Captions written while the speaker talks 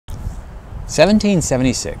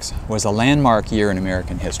1776 was a landmark year in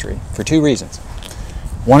American history for two reasons.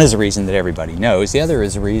 One is a reason that everybody knows. The other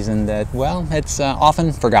is a reason that, well, it's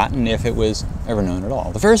often forgotten if it was ever known at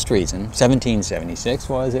all. The first reason, 1776,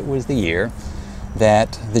 was it was the year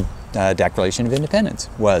that the Declaration of Independence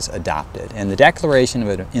was adopted. And the Declaration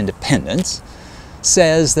of Independence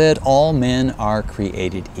says that all men are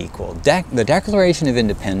created equal. The Declaration of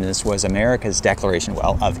Independence was America's declaration,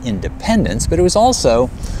 well, of independence, but it was also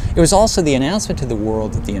the announcement to the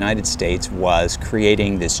world that the United States was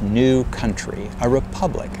creating this new country, a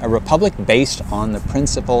republic based on the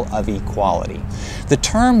principle of equality. The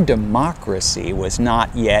term democracy was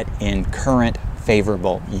not yet in current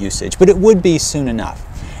favorable usage, but it would be soon enough.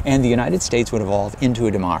 And the United States would evolve into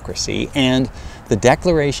a democracy, and the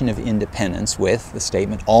Declaration of Independence, with the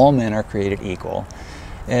statement, all men are created equal,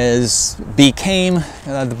 became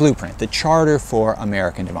the blueprint, the charter for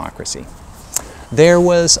American democracy. There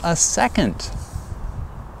was a second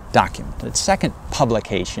document, a second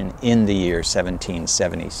publication in the year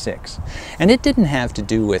 1776, and it didn't have to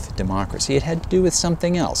do with democracy, it had to do with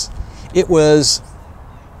something else. It was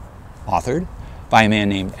authored by a man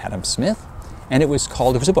named Adam Smith, and it was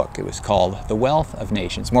a book. It was called The Wealth of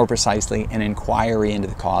Nations, more precisely an inquiry into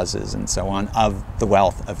the causes and so on of the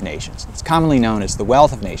wealth of nations. It's commonly known as The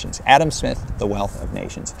Wealth of Nations. Adam Smith, The Wealth of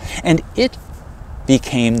Nations. And it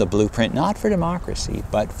became the blueprint not for democracy,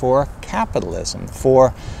 but for capitalism,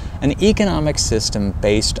 for an economic system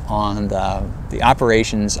based on the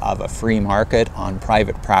operations of a free market, on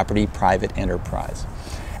private property, private enterprise.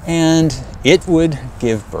 And it would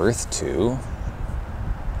give birth to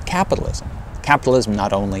capitalism. Capitalism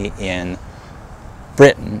not only in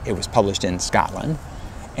Britain, it was published in Scotland,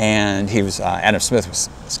 and Adam Smith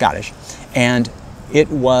was Scottish, and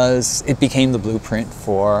it became the blueprint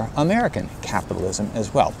for American capitalism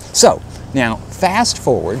as well. So now fast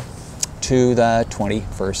forward to the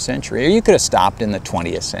 21st century, or you could have stopped in the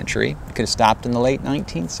 20th century, you could have stopped in the late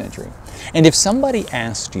 19th century. And if somebody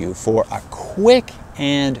asked you for a quick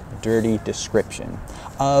and dirty description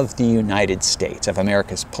of the United States, of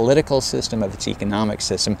America's political system, of its economic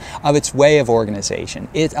system, of its way of organization,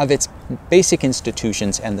 of its basic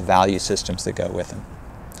institutions and the value systems that go with them,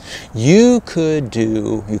 you could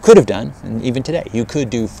have done, and even today, you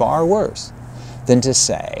could do far worse than to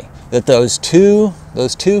say that those two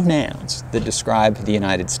nouns that describe the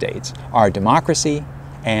United States are democracy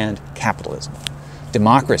and capitalism.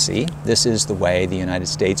 Democracy, this is the way the United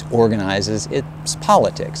States organizes its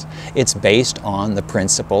politics. It's based on the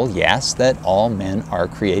principle, yes, that all men are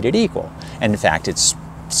created equal. And in fact, it's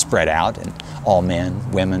spread out, and all men,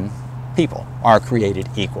 women, people are created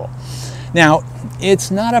equal. Now, it's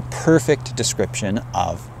not a perfect description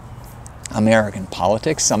of American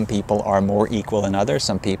politics. Some people are more equal than others.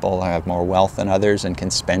 Some people have more wealth than others and can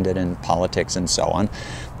spend it in politics and so on.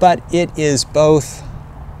 But it is both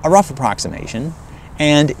a rough approximation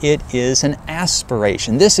and it is an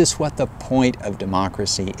aspiration. This is what the point of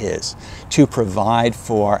democracy is, to provide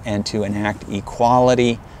for and to enact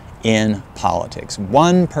equality in politics.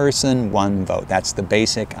 One person, one vote. That's the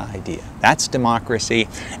basic idea. That's democracy,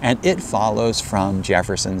 and it follows from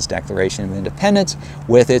Jefferson's Declaration of Independence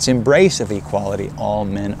with its embrace of equality. All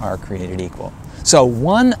men are created equal. So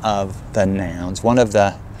one of the nouns, one of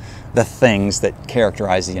the things that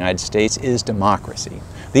characterize the United States is democracy.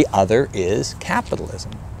 The other is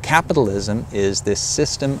capitalism. Capitalism is this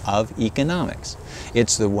system of economics.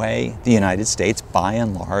 It's the way the United States, by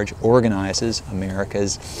and large, organizes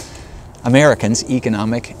Americans'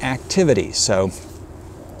 economic activities. So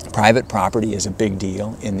private property is a big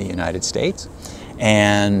deal in the United States,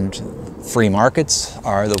 and free markets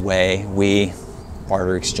are the way we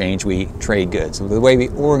barter exchange, we trade goods, the way we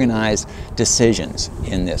organize decisions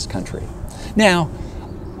in this country. Now,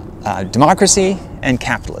 democracy and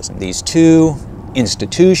capitalism, these two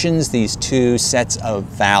institutions, these two sets of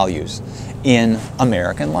values in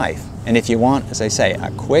American life. And if you want, as I say,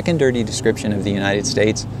 a quick and dirty description of the United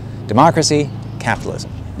States, democracy,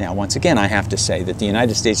 capitalism. Now, once again, I have to say that the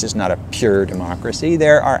United States is not a pure democracy.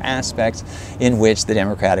 There are aspects in which the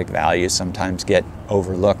democratic values sometimes get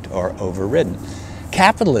overlooked or overridden.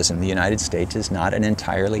 Capitalism, the United States, is not an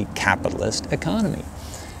entirely capitalist economy.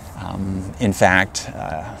 In fact,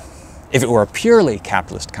 if it were a purely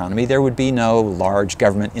capitalist economy, there would be no large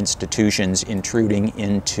government institutions intruding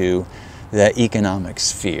into the economic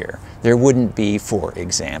sphere. There wouldn't be, for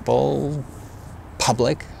example,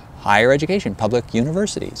 public higher education, public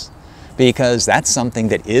universities, because that's something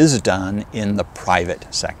that is done in the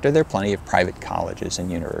private sector. There are plenty of private colleges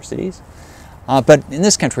and universities. But in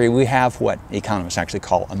this country, we have what economists actually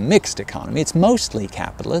call a mixed economy. It's mostly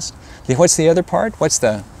capitalist. What's the other part? What's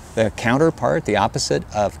the The counterpart, the opposite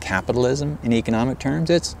of capitalism in economic terms,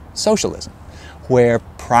 it's socialism, where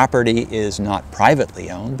property is not privately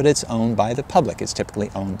owned, but it's owned by the public. It's typically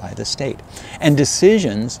owned by the state. And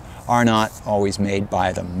decisions are not always made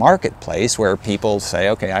by the marketplace, where people say,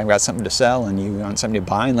 okay, I've got something to sell and you want something to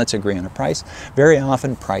buy and let's agree on a price. Very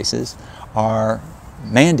often prices are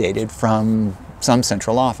mandated from some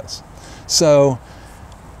central office. So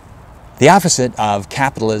the opposite of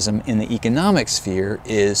capitalism in the economic sphere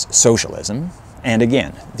is socialism. And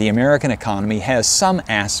again, the American economy has some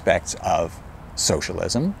aspects of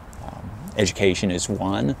socialism. Education is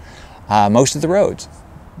one. Most of the roads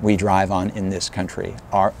we drive on in this country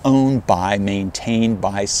are owned by, maintained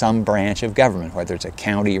by some branch of government, whether it's a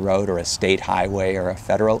county road or a state highway or a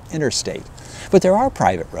federal interstate. But there are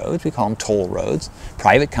private roads, we call them toll roads.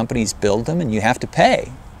 Private companies build them and you have to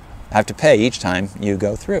pay. Each time you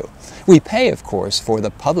go through. We pay, of course, for the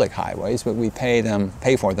public highways, but we pay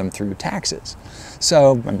for them through taxes.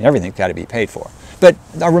 So, I mean, everything's got to be paid for. But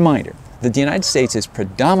a reminder that the United States is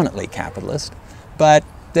predominantly capitalist, but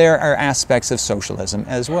there are aspects of socialism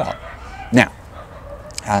as well. Now,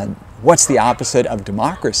 what's the opposite of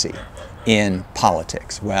democracy in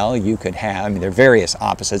politics? Well, you could have, I mean, there are various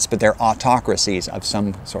opposites, but they're autocracies of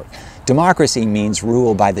some sort. Democracy means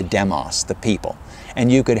rule by the demos, the people. And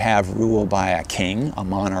you could have rule by a king, a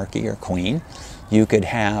monarchy or queen. You could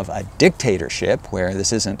have a dictatorship where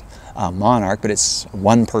this isn't a monarch, but it's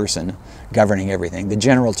one person governing everything. The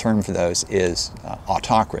general term for those is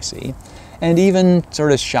autocracy. And even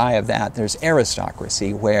sort of shy of that, there's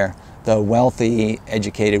aristocracy, where the wealthy,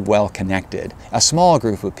 educated, well-connected, a small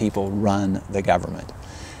group of people run the government.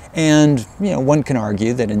 And, you know, one can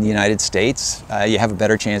argue that in the United States, you have a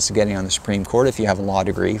better chance of getting on the Supreme Court if you have a law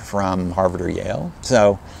degree from Harvard or Yale.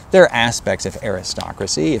 So there are aspects of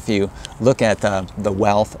aristocracy. If you look at the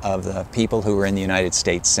wealth of the people who are in the United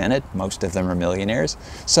States Senate, most of them are millionaires.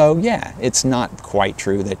 So yeah, it's not quite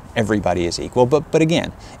true that everybody is equal, but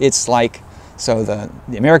again, it's like, so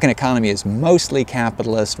the American economy is mostly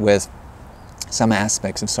capitalist with some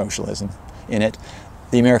aspects of socialism in it.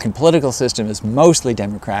 The American political system is mostly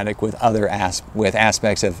democratic with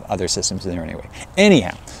aspects of other systems in there anyway.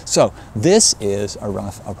 Anyhow, so this is a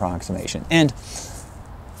rough approximation. And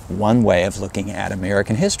one way of looking at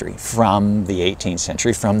American history from the 18th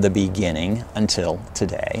century, from the beginning until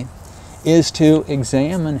today, is to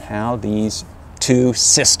examine how these two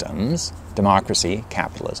systems, democracy,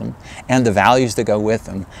 capitalism, and the values that go with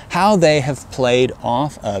them, how they have played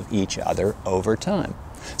off of each other over time.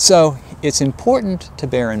 So it's important to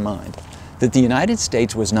bear in mind that the United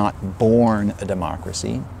States was not born a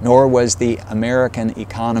democracy, nor was the American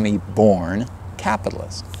economy born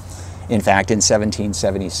capitalist. In fact, in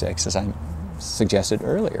 1776, as I suggested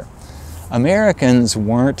earlier, Americans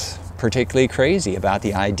weren't particularly crazy about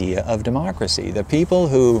the idea of democracy. The people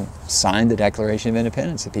who signed the Declaration of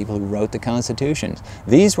Independence, the people who wrote the Constitution,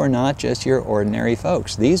 these were not just your ordinary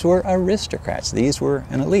folks. These were aristocrats. These were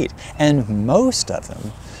an elite. And most of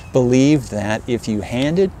them believed that if you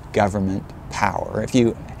handed government power, if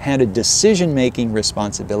you handed decision-making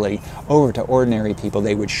responsibility over to ordinary people,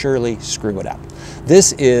 they would surely screw it up.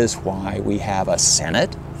 This is why we have a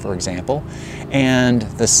Senate, for example, and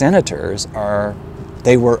the senators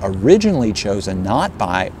they were originally chosen not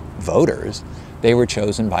by voters, they were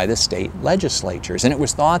chosen by the state legislatures. And it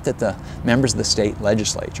was thought that the members of the state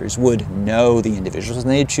legislatures would know the individuals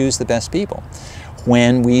and they'd choose the best people.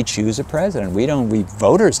 When we choose a president,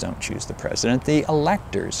 voters don't choose the president, the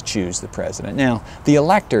electors choose the president. Now, the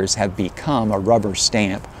electors have become a rubber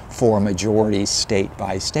stamp for majorities state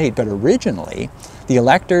by state, but originally the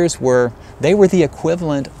electors were the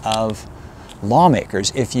equivalent of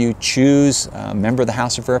lawmakers. If you choose a member of the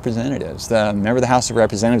House of Representatives, the member of the House of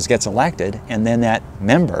Representatives gets elected, and then that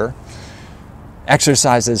member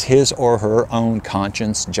exercises his or her own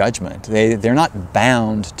conscience judgment. They're not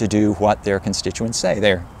bound to do what their constituents say.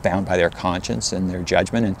 They're bound by their conscience and their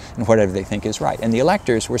judgment and whatever they think is right. And the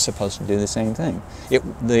electors were supposed to do the same thing.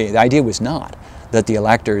 The idea was not that the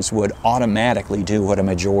electors would automatically do what a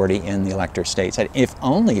majority in the elector state said, if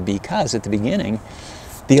only because at the beginning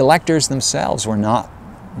the electors themselves were not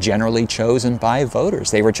generally chosen by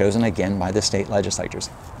voters. They were chosen again by the state legislatures.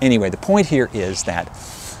 Anyway, the point here is that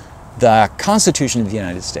the Constitution of the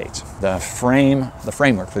United States, the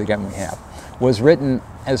framework for the government we have, was written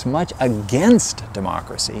as much against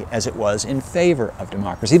democracy as it was in favor of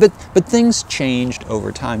democracy. But things changed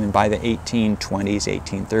over time, and by the 1820s,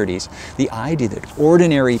 1830s, the idea that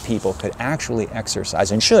ordinary people could actually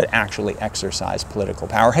exercise and should actually exercise political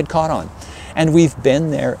power had caught on. And we've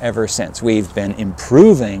been there ever since. We've been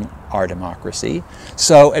improving our democracy.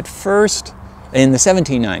 So at first, In the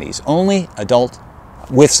 1790s, only adult,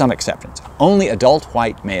 with some exceptions, only adult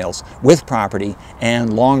white males with property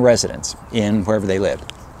and long residence in wherever they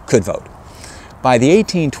lived could vote. By the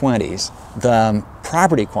 1820s, the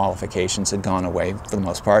property qualifications had gone away for the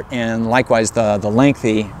most part, and likewise the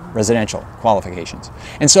lengthy residential qualifications.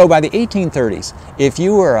 And so by the 1830s, if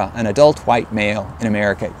you were an adult white male in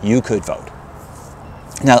America, you could vote.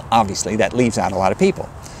 Now, obviously, that leaves out a lot of people.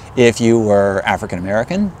 If you were African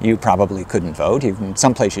American, you probably couldn't vote. In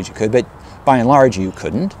some places you could, but by and large you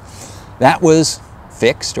couldn't. That was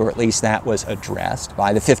fixed, or at least that was addressed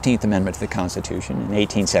by the 15th Amendment to the Constitution in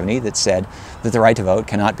 1870 that said that the right to vote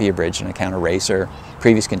cannot be abridged on account of race or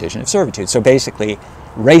previous condition of servitude. So basically,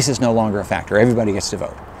 race is no longer a factor. Everybody gets to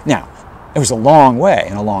vote. Now, it was a long way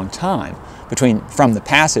and a long time from the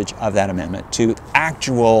passage of that amendment to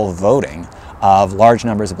actual voting of large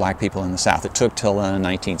numbers of black people in the South. It took till the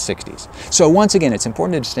 1960s. So once again, it's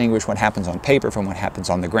important to distinguish what happens on paper from what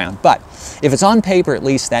happens on the ground. But if it's on paper, at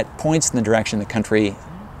least that points in the direction the country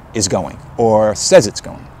is going, or says it's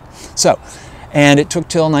going. So, and it took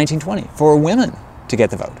till 1920 for women to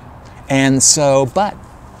get the vote. And so, but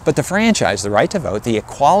the franchise, the right to vote, the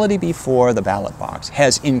equality before the ballot box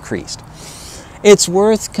has increased. It's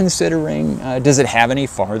worth considering, does it have any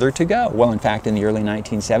farther to go? Well, in fact, in the early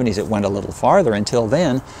 1970s, it went a little farther. Until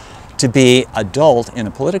then, to be adult in a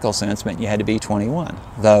political sense meant you had to be 21.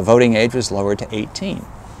 The voting age was lowered to 18.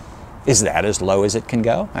 Is that as low as it can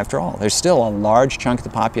go? After all, there's still a large chunk of the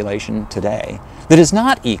population today that is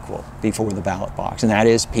not equal before the ballot box, and that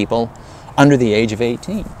is people under the age of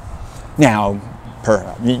 18. Now,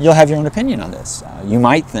 you'll have your own opinion on this. You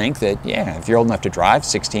might think that, yeah, if you're old enough to drive,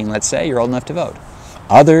 16, let's say, you're old enough to vote.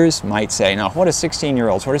 Others might say, no, what do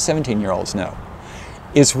 16-year-olds, what do 17-year-olds know?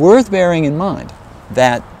 It's worth bearing in mind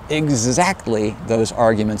that exactly those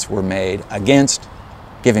arguments were made against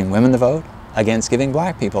giving women the vote, against giving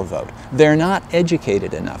black people the vote. They're not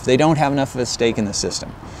educated enough. They don't have enough of a stake in the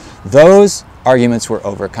system. Those arguments were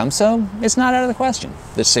overcome, so it's not out of the question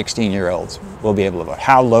that 16-year-olds will be able to vote.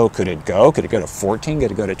 How low could it go? Could it go to 14?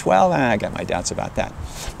 Could it go to 12? I got my doubts about that.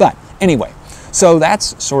 But anyway, so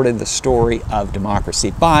that's sort of the story of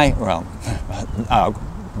democracy by, well,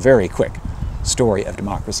 very quick story of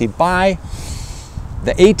democracy. By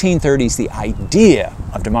the 1830s, the idea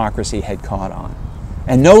of democracy had caught on.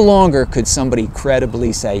 And no longer could somebody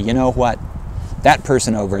credibly say, you know what, that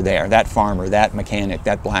person over there, that farmer, that mechanic,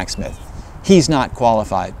 that blacksmith, he's not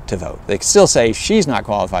qualified to vote. They could still say she's not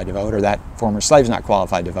qualified to vote, or that former slave's not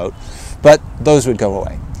qualified to vote, but those would go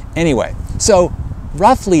away. Anyway, so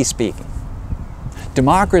roughly speaking,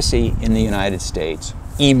 democracy in the United States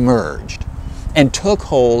emerged and took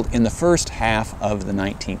hold in the first half of the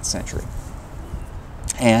 19th century.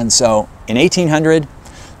 And so in 1800,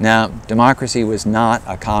 now democracy was not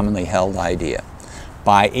a commonly held idea.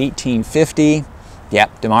 By 1850,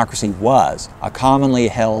 yep, democracy was a commonly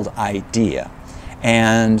held idea.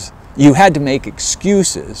 And you had to make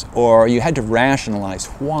excuses, or you had to rationalize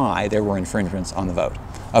why there were infringements on the vote.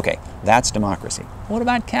 Okay, that's democracy. What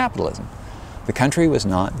about capitalism? The country was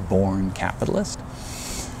not born capitalist.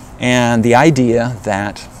 And the idea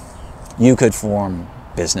that you could form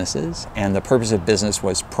businesses, and the purpose of business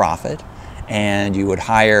was profit, and you would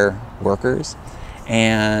hire workers,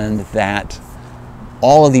 and that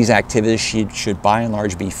all of these activities should by and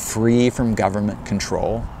large be free from government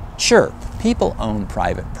control. Sure, people owned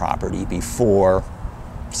private property before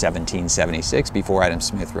 1776, before Adam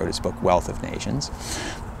Smith wrote his book Wealth of Nations,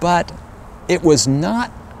 but it was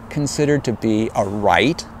not considered to be a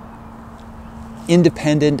right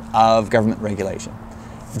independent of government regulation.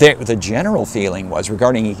 The general feeling was,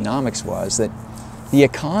 regarding economics, was that the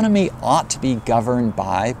economy ought to be governed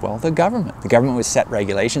by, well, the government. The government would set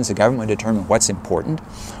regulations, the government would determine what's important.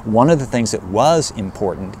 One of the things that was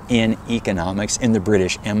important in economics in the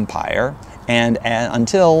British Empire, and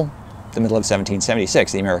until the middle of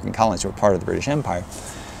 1776, the American colonies were part of the British Empire,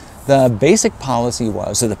 the basic policy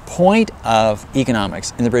was that the point of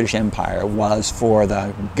economics in the British Empire was for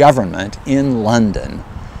the government in London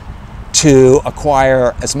to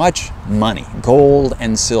acquire as much money, gold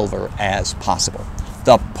and silver, as possible.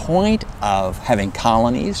 The point of having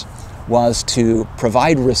colonies was to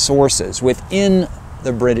provide resources within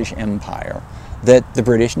the British Empire that the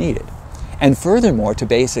British needed. And furthermore, to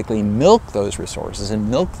basically milk those resources and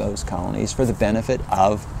milk those colonies for the benefit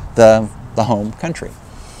of the home country.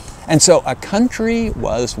 And so a country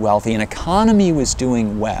was wealthy, an economy was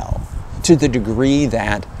doing well to the degree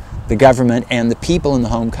that the government and the people in the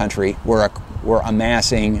home country were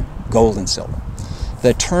amassing gold and silver.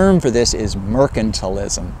 The term for this is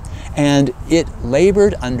mercantilism, And it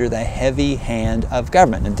labored under the heavy hand of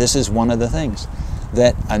government. And this is one of the things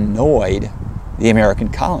that annoyed the American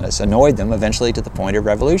colonists, annoyed them eventually to the point of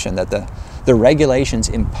revolution, that the regulations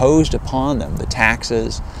imposed upon them, the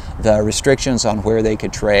taxes, the restrictions on where they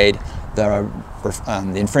could trade, the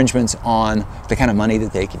infringements on the kind of money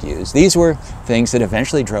that they could use. These were things that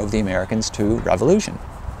eventually drove the Americans to revolution.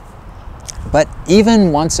 But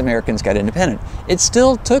even once Americans got independent, it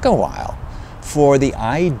still took a while for the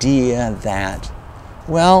idea that,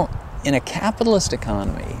 well, in a capitalist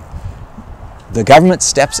economy, the government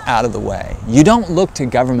steps out of the way. You don't look to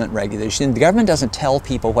government regulation. The government doesn't tell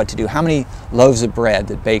people what to do, how many loaves of bread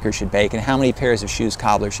that bakers should bake and how many pairs of shoes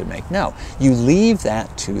cobblers should make. No, you leave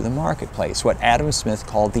that to the marketplace, what Adam Smith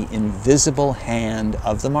called the invisible hand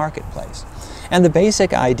of the marketplace. And the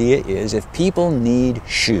basic idea is if people need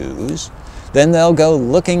shoes, then they'll go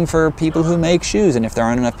looking for people who make shoes. And if there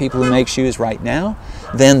aren't enough people who make shoes right now,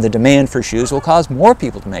 then the demand for shoes will cause more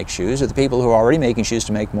people to make shoes, or the people who are already making shoes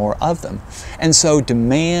to make more of them. And so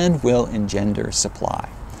demand will engender supply.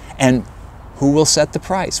 And who will set the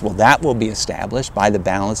price? Well, that will be established by the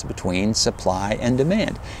balance between supply and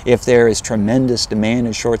demand. If there is tremendous demand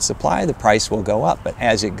and short supply, the price will go up. But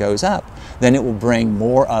as it goes up, then it will bring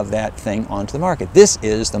more of that thing onto the market. This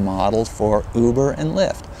is the model for Uber and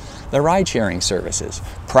Lyft, the ride-sharing services.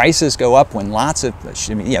 Prices go up when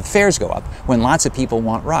fares go up when lots of people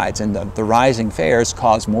want rides, and the rising fares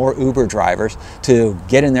cause more Uber drivers to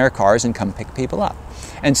get in their cars and come pick people up.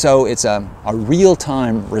 And so it's a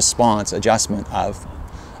real-time response adjustment of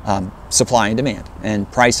supply and demand, and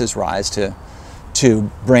prices rise to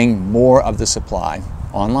bring more of the supply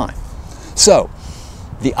online. So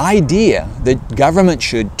the idea that government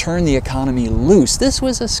should turn the economy loose, this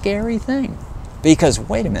was a scary thing. Because,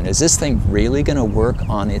 wait a minute, is this thing really going to work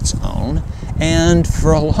on its own? And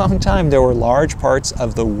for a long time, there were large parts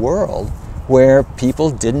of the world where people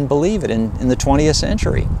didn't believe it in the 20th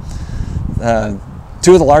century.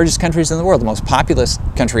 Two of the largest countries in the world, the most populous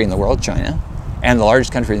country in the world, China, and the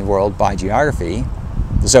largest country in the world by geography,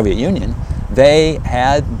 the Soviet Union, they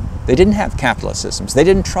didn't have capitalist systems. They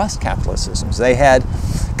didn't trust capitalist systems. They had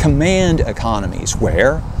command economies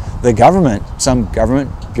where the government, some government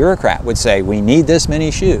bureaucrat would say, we need this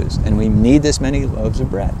many shoes and we need this many loaves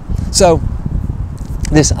of bread. So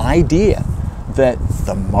this idea that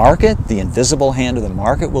the market, the invisible hand of the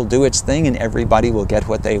market, will do its thing and everybody will get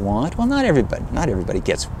what they want. Well, not everybody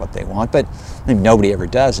gets what they want, but I mean, nobody ever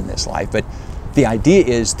does in this life. But the idea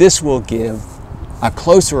is this will give a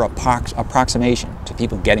closer approximation to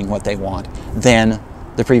people getting what they want than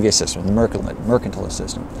the previous system, the mercantilist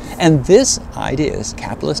system. And this idea, this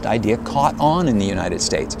capitalist idea, caught on in the United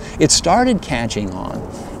States. It started catching on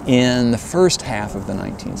in the first half of the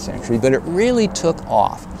 19th century, but it really took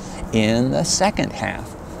off in the second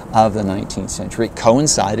half of the 19th century. It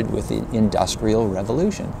coincided with the Industrial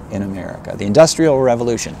Revolution in America. The Industrial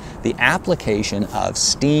Revolution, the application of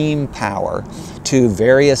steam power to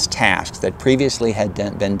various tasks that previously had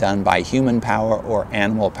been done by human power or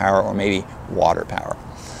animal power or maybe water power.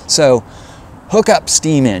 So hook up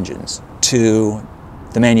steam engines to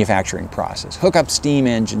the manufacturing process, hook up steam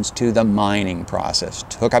engines to the mining process,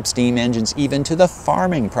 hook up steam engines even to the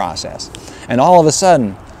farming process. And all of a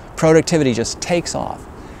sudden, productivity just takes off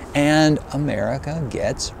and America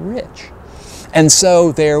gets rich. And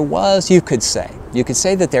so there was, you could say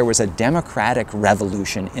that there was a democratic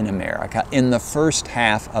revolution in America in the first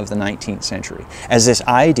half of the 19th century, as this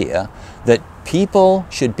idea that people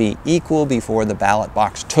should be equal before the ballot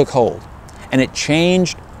box took hold. And it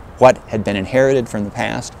changed what had been inherited from the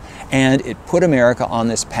past, and it put America on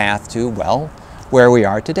this path to, well, where we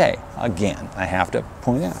are today. Again, I have to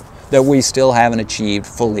point out that we still haven't achieved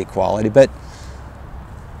full equality, but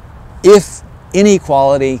if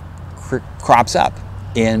inequality crops up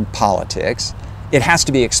in politics, it has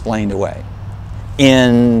to be explained away.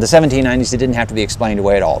 In the 1790s, it didn't have to be explained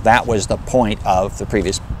away at all. That was the point of the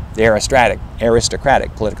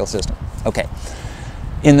aristocratic political system. Okay.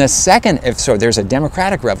 In the so there's a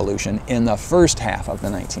democratic revolution in the first half of the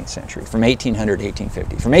 19th century, from 1800 to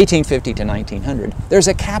 1850. From 1850 to 1900, there's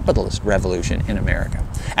a capitalist revolution in America.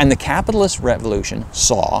 And the capitalist revolution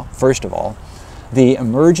saw, first of all, the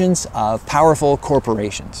emergence of powerful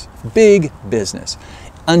corporations, big business.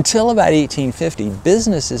 Until about 1850,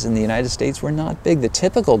 businesses in the United States were not big. The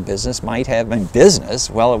typical business might have been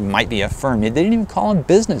well, it might be a firm. They didn't even call them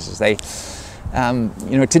businesses.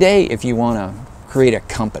 Today, if you want to create a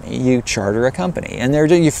company, you charter a company. And there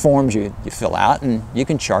are forms you fill out and you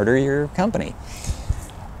can charter your company.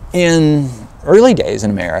 In early days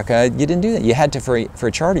in America, you didn't do that. You had to, for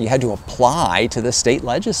a charter, you had to apply to the state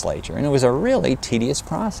legislature, and it was a really tedious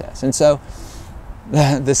process. And so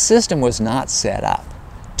the system was not set up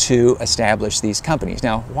to establish these companies.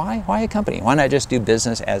 Now, why a company? Why not just do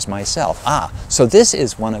business as myself? So this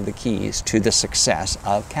is one of the keys to the success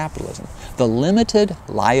of capitalism, the limited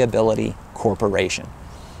liability corporation.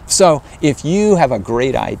 So if you have a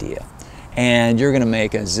great idea and you're going to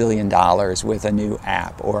make $1 zillion with a new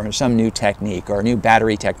app or some new technique or a new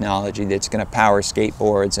battery technology that's going to power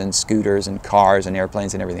skateboards and scooters and cars and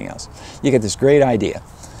airplanes and everything else, you get this great idea.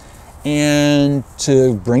 And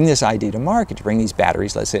to bring this idea to market, to bring these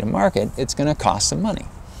batteries, let's say, to market, it's going to cost some money.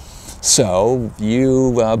 So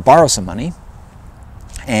you borrow some money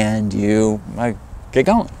and you get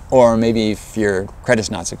going. Or maybe if your credit's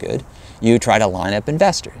not so good, you try to line up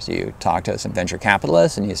investors. You talk to some venture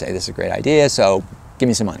capitalists and you say, this is a great idea, so give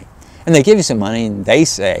me some money. And they give you some money and they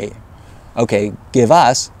say, okay, give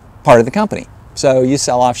us part of the company. So you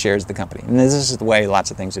sell off shares of the company. And this is the way lots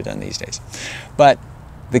of things are done these days. But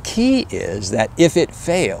the key is that if it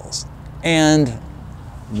fails, and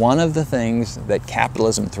one of the things that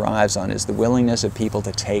capitalism thrives on is the willingness of people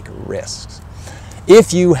to take risks.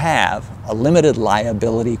 If you have a limited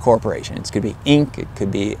liability corporation, it could be Inc., it could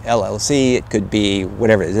be LLC, it could be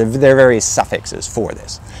whatever it is. There are various suffixes for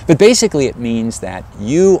this. But basically it means that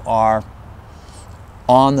you are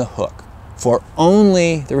on the hook for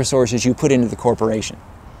only the resources you put into the corporation.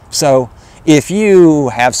 So if you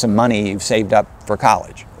have some money you've saved up for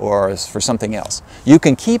college or for something else, you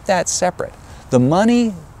can keep that separate. The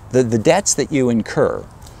money, the debts that you incur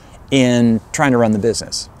in trying to run the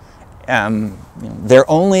business, they're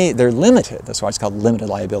limited. That's why it's called limited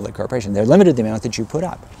liability corporation. They're limited the amount that you put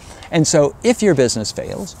up. And so if your business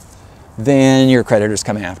fails, then your creditors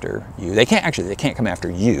come after you. They can't come after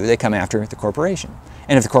you, they come after the corporation.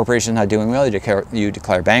 And if the corporation is not doing well, you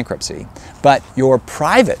declare bankruptcy. But your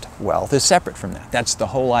private wealth is separate from that. That's the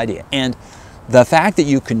whole idea. And the fact that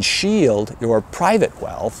you can shield your private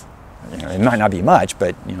wealth, it might not be much,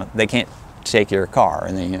 but they can't take your car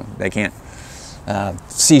and they can't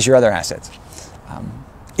seize your other assets.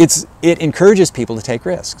 It encourages people to take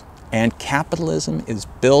risks. And capitalism is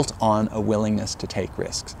built on a willingness to take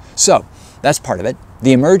risks. So that's part of it.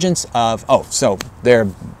 The emergence of, so they're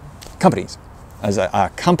companies. As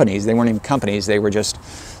companies, they weren't even companies, they were just,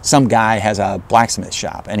 some guy has a blacksmith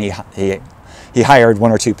shop and he hired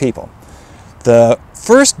one or two people. The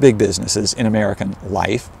first big businesses in American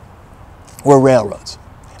life were railroads.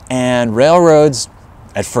 And railroads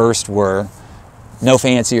at first were no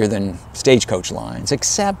fancier than stagecoach lines,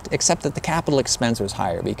 except that the capital expense was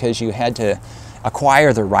higher because you had to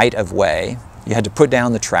acquire the right of way, you had to put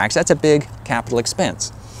down the tracks. That's a big capital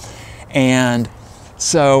expense. And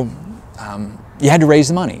so you had to raise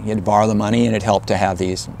the money, you had to borrow the money, and it helped to have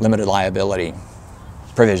these limited liability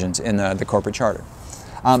provisions in the corporate charter.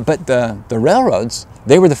 But the railroads,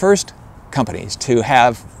 they were the first companies to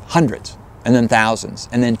have hundreds, and then thousands,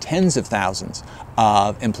 and then tens of thousands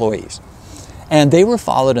of employees. And they were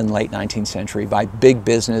followed in the late 19th century by big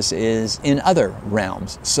businesses in other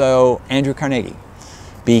realms. So Andrew Carnegie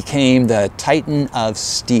became the titan of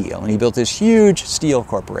steel, and he built this huge steel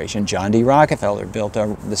corporation. John D. Rockefeller built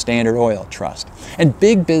the Standard Oil Trust. And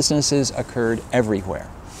big businesses occurred everywhere.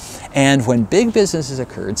 And when big businesses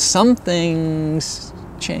occurred, some things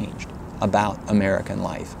changed about American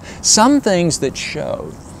life. Some things that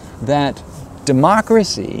showed that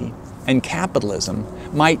democracy and capitalism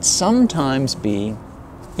might sometimes be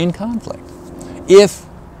in conflict. If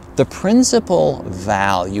the principal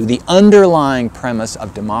value, the underlying premise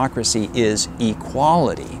of democracy is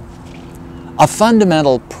equality, a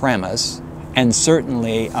fundamental premise, and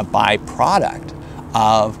certainly a byproduct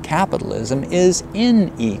of capitalism, is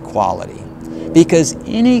inequality. Because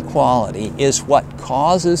inequality is what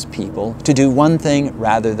causes people to do one thing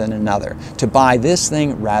rather than another, to buy this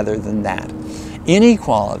thing rather than that.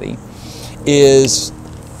 Inequality is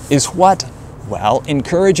what,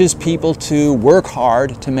 encourages people to work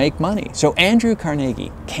hard to make money. So Andrew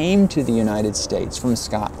Carnegie came to the United States from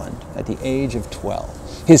Scotland at the age of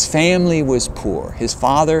 12. His family was poor. His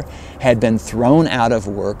father had been thrown out of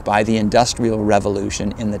work by the Industrial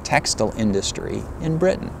Revolution in the textile industry in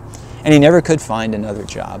Britain. And he never could find another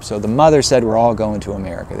job. So the mother said, we're all going to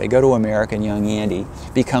America. They go to America, and young Andy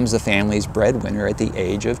becomes the family's breadwinner at the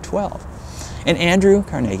age of 12. And Andrew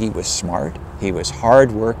Carnegie was smart, he was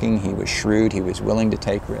hardworking, he was shrewd, he was willing to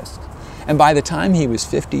take risks. And by the time he was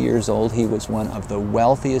 50 years old, he was one of the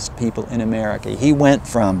wealthiest people in America. He went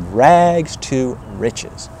from rags to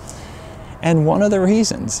riches. And one of the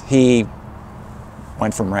reasons he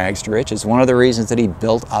went from rags to riches. One of the reasons that he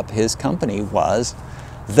built up his company was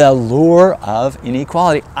the lure of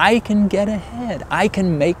inequality. I can get ahead. I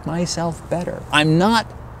can make myself better. I'm not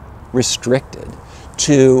restricted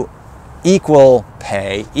to equal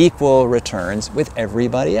pay, equal returns with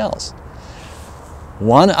everybody else.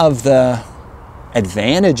 One of the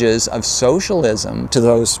advantages of socialism to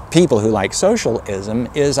those people who like socialism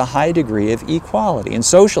is a high degree of equality. In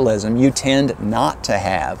socialism, you tend not to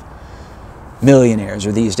have millionaires,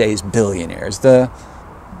 or these days billionaires. The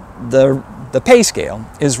pay scale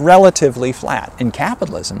is relatively flat. In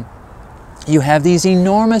capitalism, you have these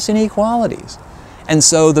enormous inequalities. And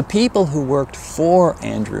so the people who worked for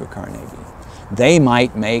Andrew Carnegie, they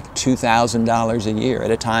might make $2,000 a year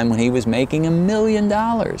at a time when he was making $1 million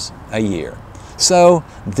a year. So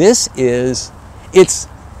it's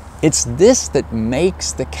this that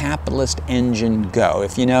makes the capitalist engine go.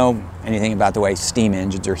 If you know anything about the way steam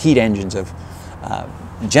engines or heat engines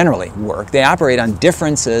generally work, they operate on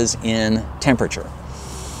differences in temperature.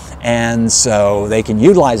 And so they can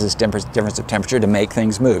utilize this difference of temperature to make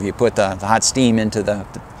things move. You put the hot steam into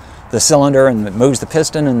the cylinder and it moves the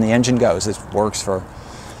piston and the engine goes. This works for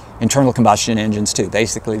internal combustion engines too,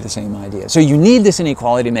 basically the same idea. So you need this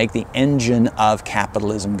inequality to make the engine of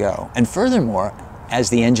capitalism go. And furthermore,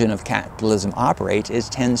 as the engine of capitalism operates, it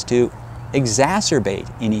tends to exacerbate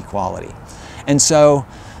inequality. And so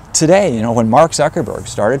today, you know, when Mark Zuckerberg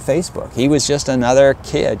started Facebook, he was just another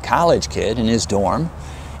kid, college kid in his dorm,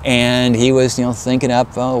 and he was, you know, thinking up,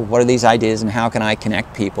 oh, what are these ideas and how can I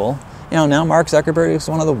connect people? You know, now Mark Zuckerberg is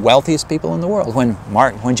one of the wealthiest people in the world.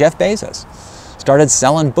 When Jeff Bezos started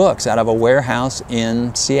selling books out of a warehouse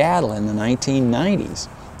in Seattle in the 1990s,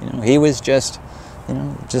 you know, he was just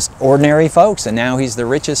ordinary folks, and now he's the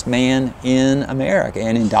richest man in America,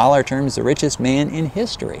 and in dollar terms, the richest man in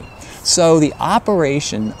history. So the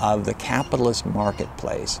operation of the capitalist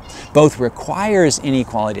marketplace both requires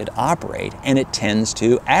inequality to operate, and it tends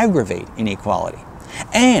to aggravate inequality.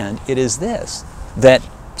 And it is this that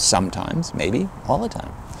sometimes, maybe all the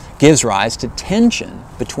time, gives rise to tension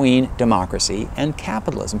between democracy and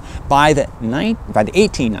capitalism. By the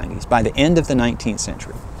 1890s, by the end of the 19th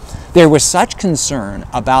century, there was such concern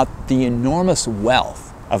about the enormous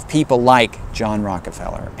wealth of people like John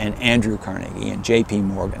Rockefeller and Andrew Carnegie and J.P.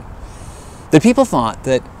 Morgan that people thought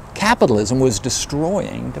that capitalism was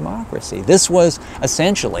destroying democracy. This was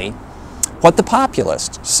essentially what the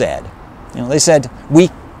populists said. You know, they said,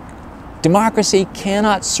 democracy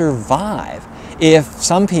cannot survive if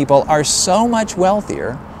some people are so much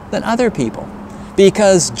wealthier than other people.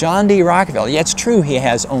 Because John D. Rockefeller, yeah, it's true he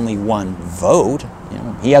has only one vote. You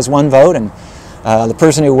know, he has one vote, and the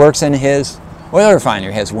person who works in his oil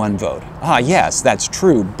refinery has one vote. Ah, yes, that's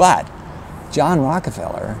true, but John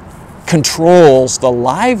Rockefeller controls the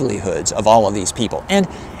livelihoods of all of these people. And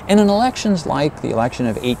in elections like the election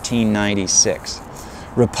of 1896,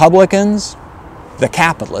 Republicans, the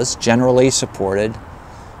capitalists, generally supported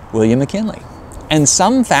William McKinley. And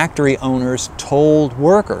some factory owners told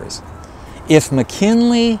workers, if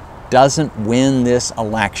McKinley doesn't win this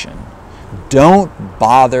election, don't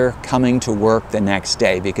bother coming to work the next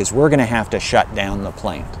day because we're going to have to shut down the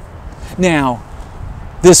plant. Now,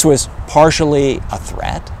 this was partially a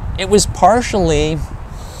threat. It was partially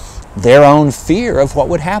their own fear of what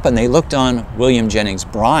would happen. They looked on William Jennings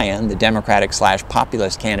Bryan, the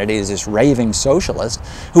Democratic/populist candidate, as this raving socialist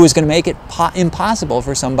who was going to make it impossible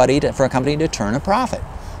for a company to turn a profit.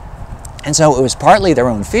 And so it was partly their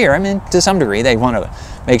own fear. I mean, to some degree, they want to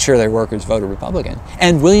make sure their workers voted Republican.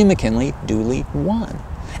 And William McKinley duly won.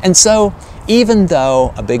 And so even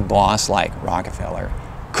though a big boss like Rockefeller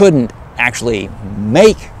couldn't actually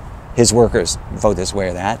make his workers vote this way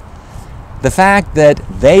or that, the fact that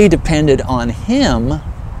they depended on him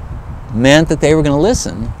meant that they were going to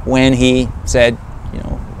listen when he said, you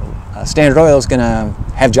know, Standard Oil is going to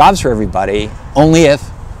have jobs for everybody only if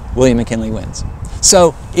William McKinley wins.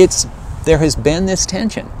 So there has been this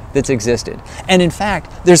tension that's existed. And in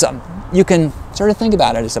fact, you can sort of think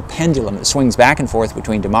about it as a pendulum that swings back and forth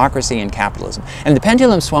between democracy and capitalism. And the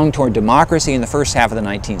pendulum swung toward democracy in the first half of the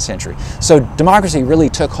 19th century. So democracy really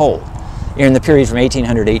took hold in the period from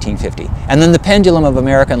 1800 to 1850. And then the pendulum of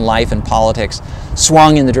American life and politics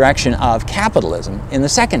swung in the direction of capitalism in the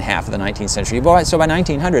second half of the 19th century. So by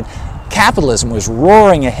 1900, capitalism was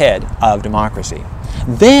roaring ahead of democracy.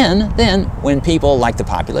 Then when people like the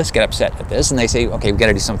populists get upset at this and they say, okay, we've got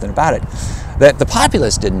to do something about it, the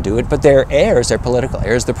populists didn't do it, but their heirs, their political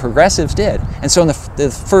heirs, the progressives did. And so in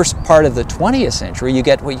the first part of the 20th century, you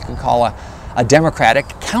get what you could call a democratic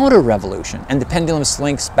counter-revolution, and the pendulum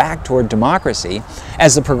slinks back toward democracy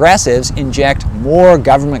as the progressives inject more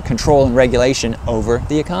government control and regulation over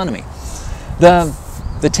the economy.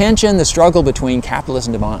 The tension, the struggle between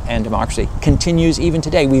capitalism and democracy continues even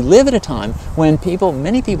today. We live at a time when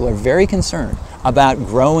many people are very concerned about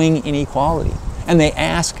growing inequality. And they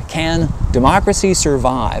ask, can democracy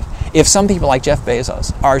survive if some people like Jeff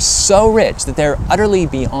Bezos are so rich that they're utterly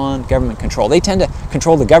beyond government control? They tend to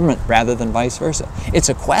control the government rather than vice versa. It's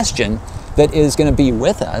a question that is going to be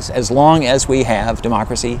with us as long as we have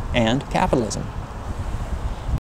democracy and capitalism.